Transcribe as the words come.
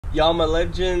Yama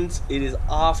Legends, it is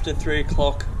after 3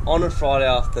 o'clock on a Friday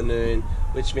afternoon,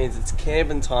 which means it's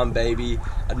camping time, baby.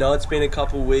 I know it's been a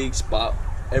couple weeks, but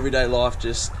everyday life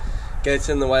just gets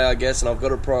in the way, I guess, and I've got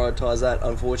to prioritise that,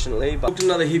 unfortunately. But to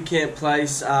another hip camp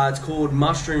place. It's called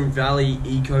Mushroom Valley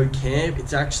Eco Camp.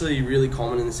 It's actually really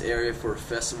common in this area for a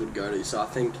festival to go to, so I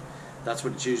think that's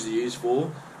what it's usually used for.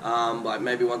 Like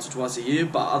maybe once or twice a year,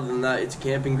 but other than that, it's a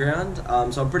camping ground.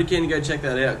 So I'm pretty keen to go check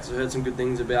that out because I've heard some good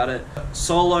things about it.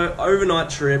 Solo overnight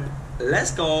trip,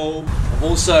 let's go. I've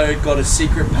also got a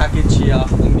secret package here. I'm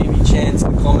going to give you a chance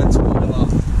in the comments or whatever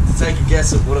to take a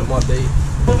guess of what it might be.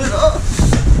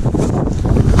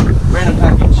 Random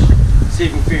package. See if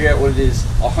you can figure out what it is.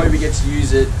 I hope we get to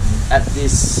use it at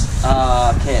this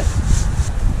camp.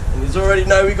 And as already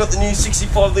know, we got the new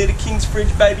 65 litre King's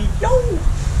fridge, baby. Yo!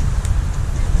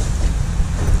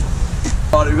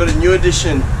 Right, we've got a new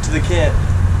addition to the camp.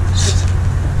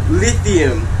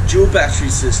 Lithium dual battery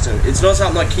system. It's not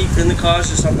something I keep in the car, it's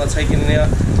just something I take in and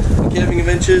out on camping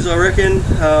adventures, I reckon.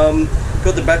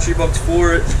 Got the battery box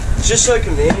for it. It's just so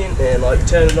convenient, man. Like, you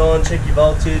turn it on, check your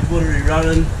voltage, what are you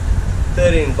running?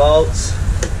 13 volts.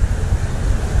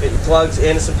 Got your plugs,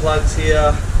 Anderson plugs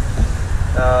here.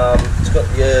 It's got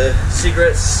your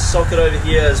cigarette socket over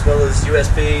here as well as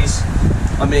USBs.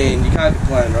 I mean, you can't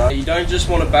complain, right? You don't just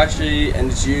want a battery and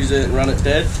just use it and run it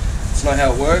dead. It's not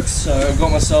how it works. So I've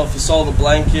got myself a solar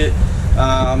blanket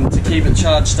to keep it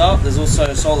charged up. There's also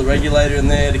a solar regulator in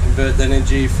there to convert the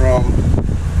energy from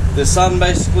the sun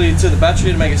basically to the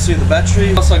battery to make it suit the battery.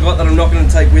 What else I got that I'm not going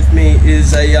to take with me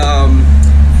is a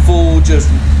full just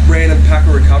random pack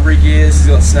of recovery gear. This has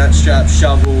got snatch strap,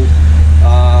 shovel,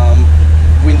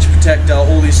 winch protector,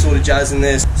 all this sort of jazz in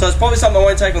there. So it's probably something I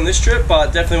won't take on this trip,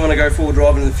 but definitely want to go full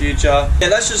driving in the future. Yeah,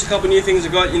 that's just a couple new things I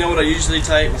got. You know what I usually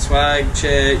take, my swag,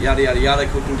 chair, yada yada yada,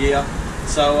 cooking gear.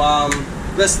 So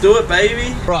let's do it,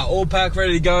 baby. Right, all packed,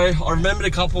 ready to go. I remembered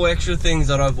a couple extra things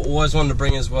that I've always wanted to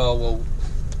bring as well. Well,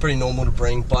 it's pretty normal to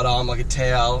bring, but like a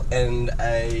towel and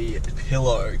a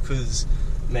pillow, because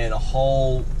man, a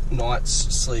whole night's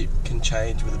sleep can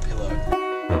change with a pillow.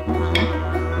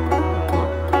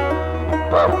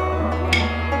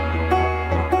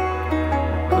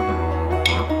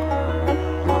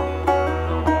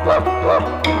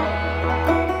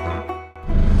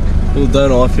 Well,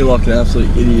 don't I feel like an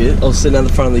absolute idiot. I was sitting at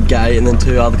the front of the gate and then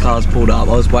 2 other cars pulled up.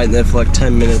 I was waiting there for like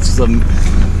 10 minutes because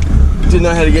I didn't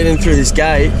know how to get in through this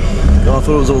gate. I thought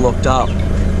it was all locked up.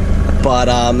 But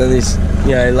then this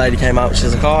lady came up.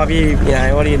 She's like, oh, have you,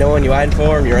 what are you doing? You waiting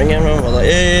for him? You ringing him? I was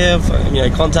like, yeah,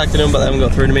 contacted him, but they haven't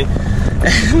got through to me.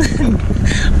 And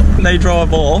then they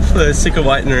drive off. They're sick of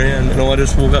waiting around, and I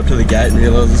just walk up to the gate and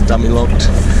realise it's dummy locked.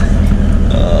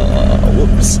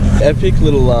 Whoops. Epic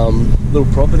little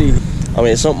property. I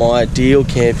mean, it's not my ideal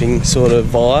camping sort of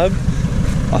vibe.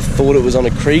 I thought it was on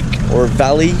a creek or a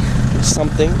valley or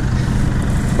something,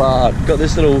 but got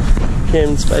this little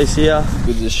camping space here.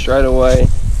 We just straight away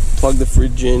plug the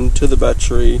fridge in to the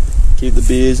battery, keep the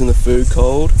beers and the food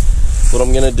cold. What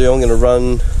I'm gonna do, I'm gonna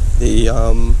run the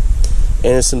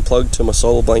Anderson plug to my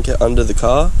solar blanket under the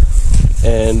car,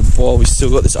 and while we still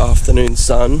got this afternoon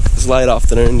sun, it's late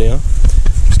afternoon now,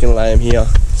 I'm just gonna lay him here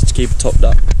just to keep it topped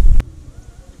up.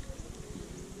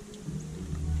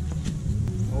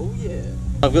 Oh yeah.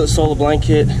 I've got the solar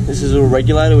blanket. This is a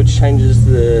regulator which changes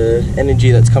the energy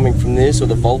that's coming from this, or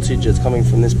the voltage that's coming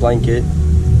from this blanket.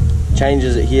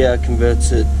 Changes it here,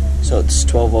 converts it so it's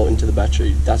 12 volt into the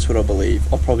battery. That's what I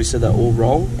believe. I probably said that all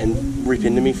wrong and rip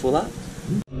into me for that.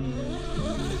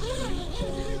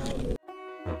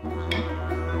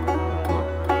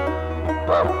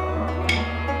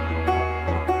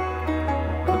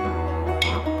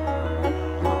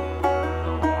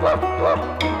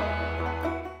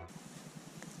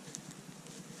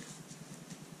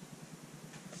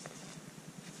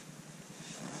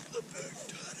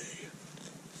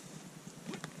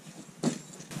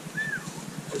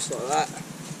 Just like that.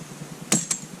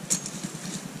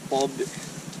 Bob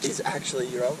is actually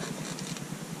your uncle.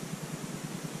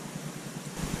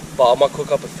 But I might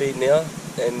cook up a feed now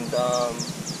and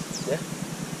yeah,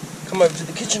 come over to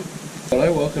the kitchen.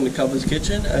 Hello, welcome to Cubba's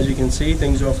Kitchen. As you can see,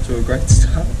 things are off to a great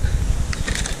start.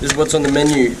 This is what's on the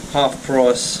menu: half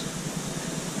price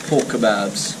pork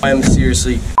kebabs. I am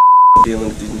seriously dealing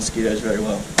with these mosquitoes very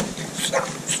well.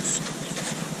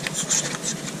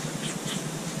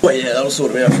 But yeah, that'll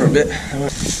sort them out for a bit.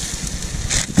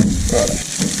 Righto.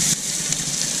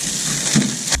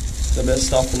 The best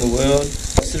stuff in the world.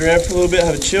 I'll sit around for a little bit,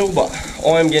 have a chill, but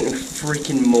I'm getting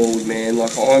freaking mauled, man.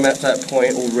 Like, I'm at that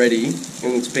point already,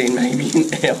 and it's been maybe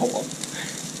an hour.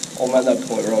 I'm at that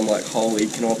point where I'm like, holy,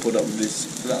 can I put up with this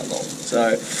for that long?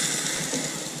 So,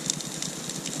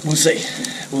 We'll see.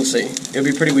 We'll see. It'll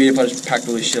be pretty weird if I just packed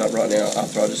all this shit up right now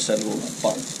after I just settled,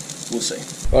 but we'll see.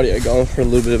 Rightio, going for a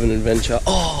little bit of an adventure.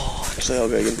 Oh, actually I'll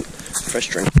go get a fresh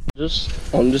drink.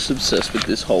 I'm just obsessed with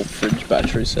this whole fridge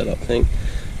battery setup thing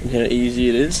and how easy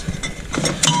it is.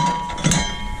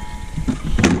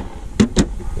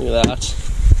 Look at that.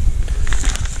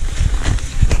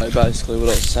 So basically what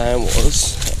I was saying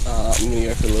was, I'm going to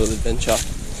go for a little adventure.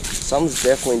 Sun's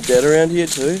definitely dead around here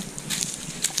too,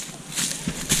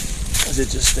 as it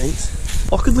just stinks.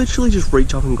 I could literally just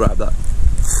reach up and grab that.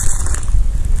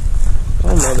 I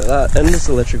don't know about that. And this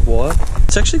electric wire.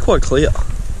 It's actually quite clear.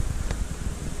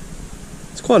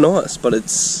 It's quite nice, but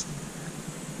it's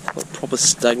like proper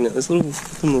stagnant. There's little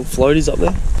floaties up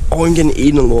there. Oh, I'm getting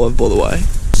eaten alive, by the way.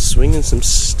 Swinging some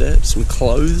steps, some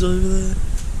clothes over there.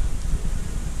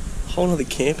 Whole other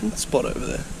camping spot over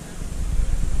there.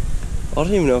 I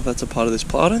don't even know if that's a part of this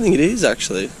place. I don't think it is,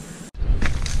 actually.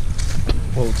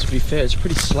 Well, to be fair, it's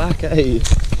pretty slack, eh?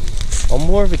 I'm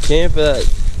more of a camper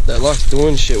that likes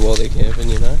doing shit while they're camping,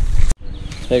 you know?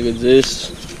 How good's this?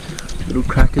 Little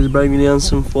crackers bring me down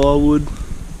some firewood.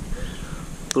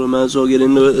 But I might as well get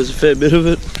into it. There's a fair bit of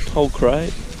it. Whole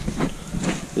crate.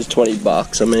 There's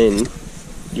 $20. I mean,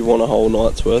 you want a whole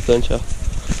night's worth, don't you?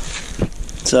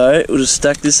 So, we'll just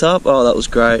stack this up. Oh, that was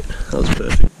great. That was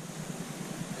perfect.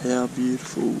 How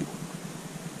beautiful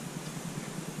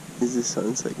is this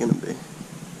sunset going to be?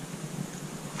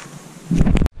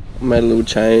 I made a little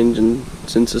change, and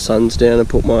since the sun's down, I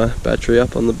put my battery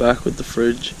up on the back with the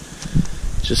fridge.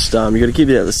 Just, you got to keep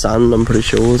it out of the sun, I'm pretty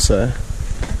sure, so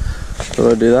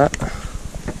thought I'd do that.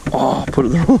 Oh, I put it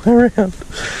the wrong way around.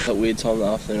 That weird time in the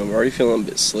afternoon, I'm already feeling a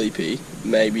bit sleepy,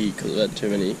 maybe because I've had too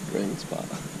many drinks, but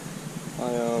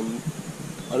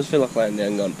I just feel like laying down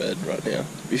and going to bed right now,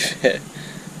 to be fair.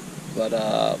 But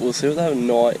we'll see what that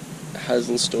night has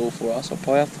in store for us. I'll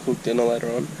probably have to cook dinner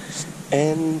later on.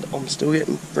 And I'm still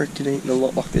getting freaking eaten a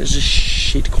lot. Like, there's just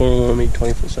shit calling on me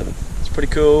 24/7. It's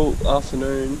pretty cool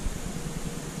afternoon.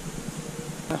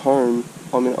 At home,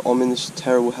 I'm in this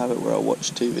terrible habit where I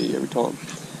watch TV every time.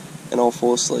 And I'll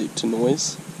fall asleep to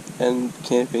noise. And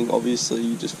camping, obviously,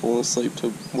 you just fall asleep to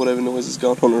whatever noise is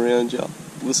going on around you.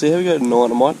 We'll see how we go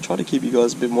tonight. I might try to keep you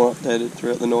guys a bit more updated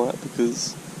throughout the night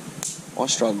because I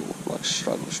struggle.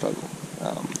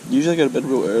 Usually I go to bed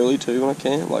real early too when I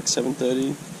camp, like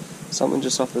 7:30. Something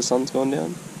just after the sun's gone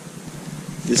down.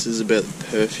 This is about the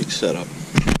perfect setup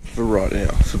for right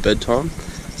now, for bedtime.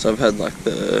 So I've had like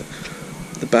the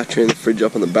battery and the fridge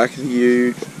up on the back of the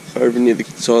ute, over near the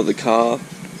side of the car.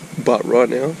 But right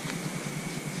now,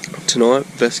 tonight,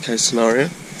 best case scenario,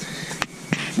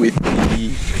 with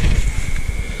the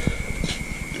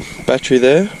battery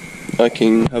there, I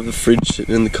can have the fridge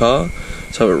sitting in the car.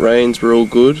 So if it rains, we're all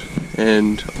good,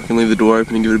 and I can leave the door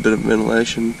open and give it a bit of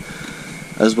ventilation,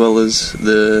 as well as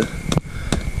the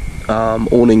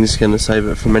awning's going to save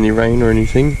it from any rain or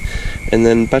anything. And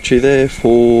then battery there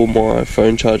for my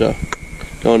phone charger.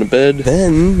 Going to bed,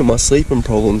 then my sleeping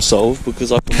problem's solved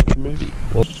because I can watch a movie.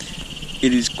 Well,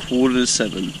 it is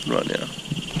 7:15 right now,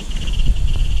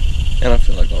 and I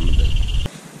feel like going to bed.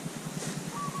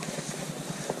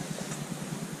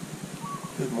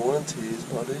 Good morning to you,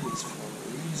 buddies.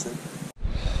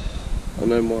 I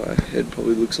know my head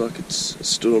probably looks like it's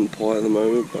stood on pie at the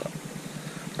moment, but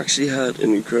I actually had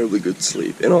an incredibly good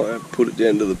sleep, and I put it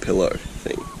down to the pillow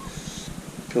thing.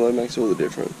 Pillow makes all the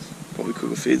difference. Probably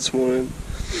cook a feed this morning,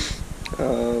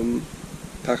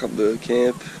 pack up the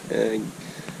camp, and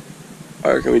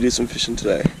I reckon we do some fishing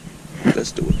today.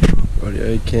 Let's do it.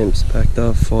 Rightio, camp's packed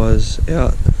up, fire's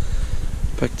out,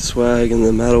 packed the swag and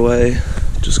the mat away.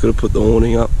 Just got to put the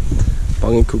awning up.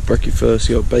 I'm going to cook brekkie first.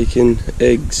 You got bacon,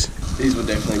 eggs. These will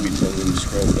definitely be turned into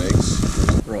scrambled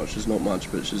eggs. Right, she's not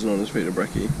much, but she's not as sweet as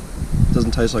brekkie.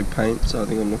 Doesn't taste like paint, so I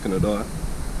think I'm not going to die.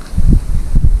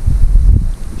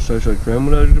 So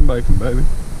scrambled eggs and bacon, baby.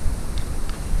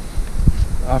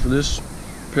 After this,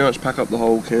 pretty much pack up the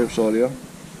whole campsite here.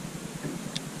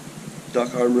 Duck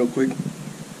home real quick.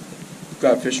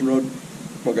 Grab a fishing rod.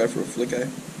 Might go for a flick, eh?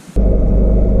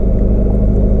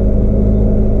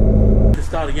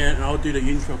 Start again and I'll do the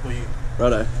intro for you.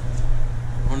 Righto.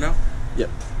 On now? Yep.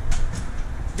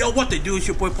 Yo, what they do is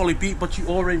your boy Polly Pete, but you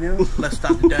already know. Let's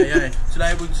start the day, eh?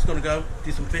 Today we're just gonna go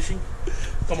do some fishing.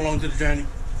 Come along to the journey.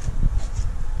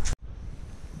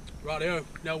 Rightio,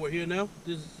 now we're here now.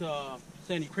 This is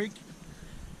Sandy Creek.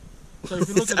 So if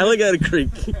you look it's at Alligator Creek.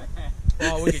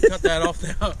 Oh, we can cut that off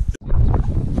now.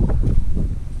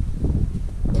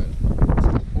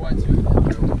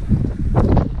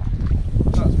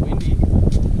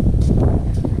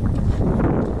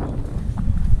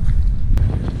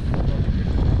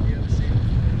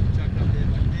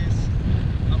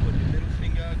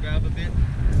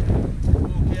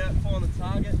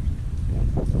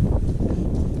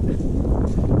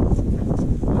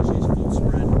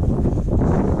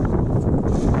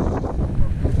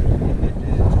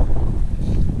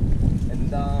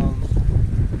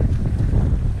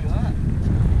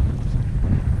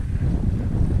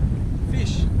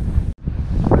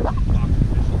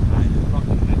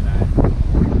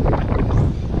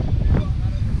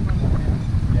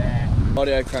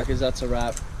 Audio crackers, that's a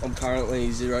wrap. I'm currently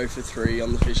 0 for 3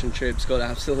 on the fishing trips. Got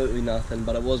absolutely nothing,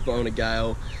 but I was blowing a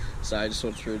gale, so I just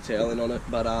sort of threw a towel in on it.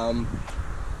 But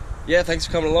yeah, thanks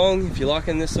for coming along. If you're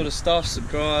liking this sort of stuff,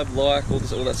 subscribe, like, all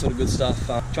that sort of good stuff.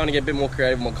 Trying to get a bit more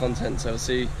creative, more content, so we'll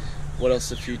see what else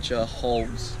the future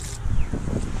holds.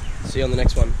 See you on the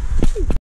next one.